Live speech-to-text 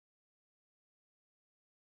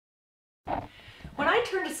When I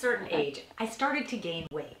turned a certain age, I started to gain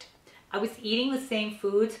weight. I was eating the same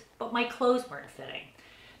foods, but my clothes weren't fitting.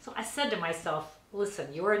 So I said to myself,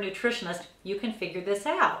 listen, you're a nutritionist, you can figure this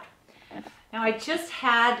out. Now I just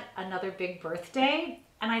had another big birthday,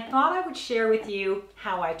 and I thought I would share with you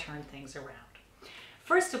how I turned things around.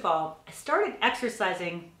 First of all, I started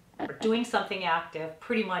exercising or doing something active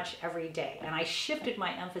pretty much every day, and I shifted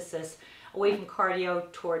my emphasis away from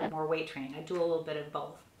cardio toward more weight training. I do a little bit of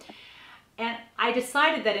both. And I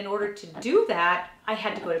decided that in order to do that, I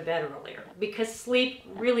had to go to bed earlier because sleep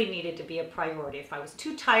really needed to be a priority. If I was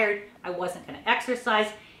too tired, I wasn't going to exercise,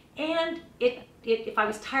 and if I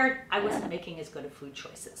was tired, I wasn't making as good of food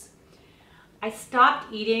choices. I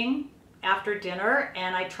stopped eating after dinner,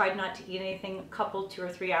 and I tried not to eat anything a couple, 2 or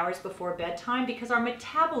 3 hours before bedtime because our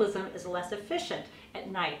metabolism is less efficient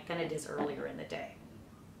at night than it is earlier in the day.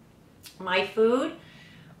 My food,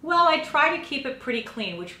 well, I try to keep it pretty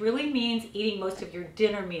clean, which really means eating most of your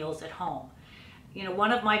dinner meals at home. You know,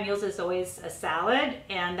 one of my meals is always a salad,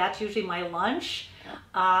 and that's usually my lunch.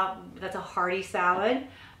 That's a hearty salad.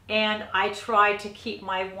 And I try to keep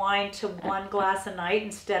my wine to 1 glass a night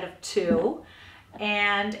instead of 2.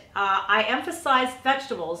 And I emphasize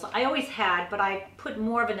vegetables. I always had, but I put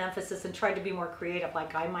more of an emphasis and tried to be more creative.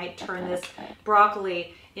 Like I might turn this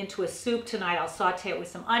broccoli into a soup tonight. I'll saute it with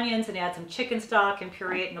some onions and add some chicken stock and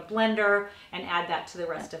puree it in a blender and add that to the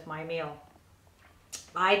rest of my meal.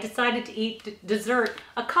 I decided to eat dessert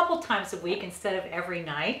a couple times a week instead of every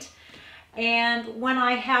night. And when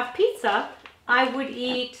I have pizza, I would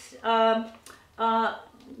eat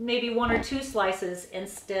maybe 1 or 2 slices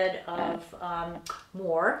instead of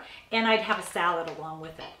more, and I'd have a salad along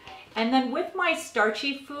with it. And then with my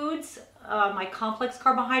starchy foods, my complex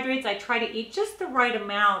carbohydrates, I try to eat just the right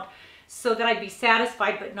amount so that I'd be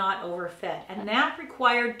satisfied but not overfed. And that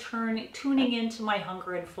required tuning into my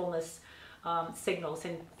hunger and fullness signals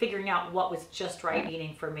and figuring out what was just right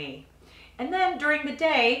eating for me. And then during the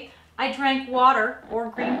day, I drank water or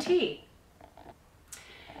green tea.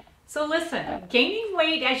 So listen, gaining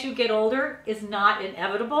weight as you get older is not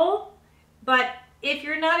inevitable, but if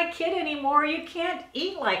you're not a kid anymore, you can't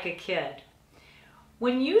eat like a kid.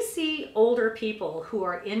 When you see older people who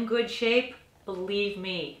are in good shape, believe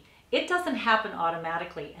me, it doesn't happen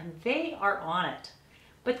automatically, and they are on it.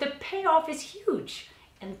 But the payoff is huge,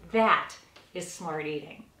 and that is smart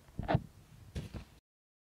eating.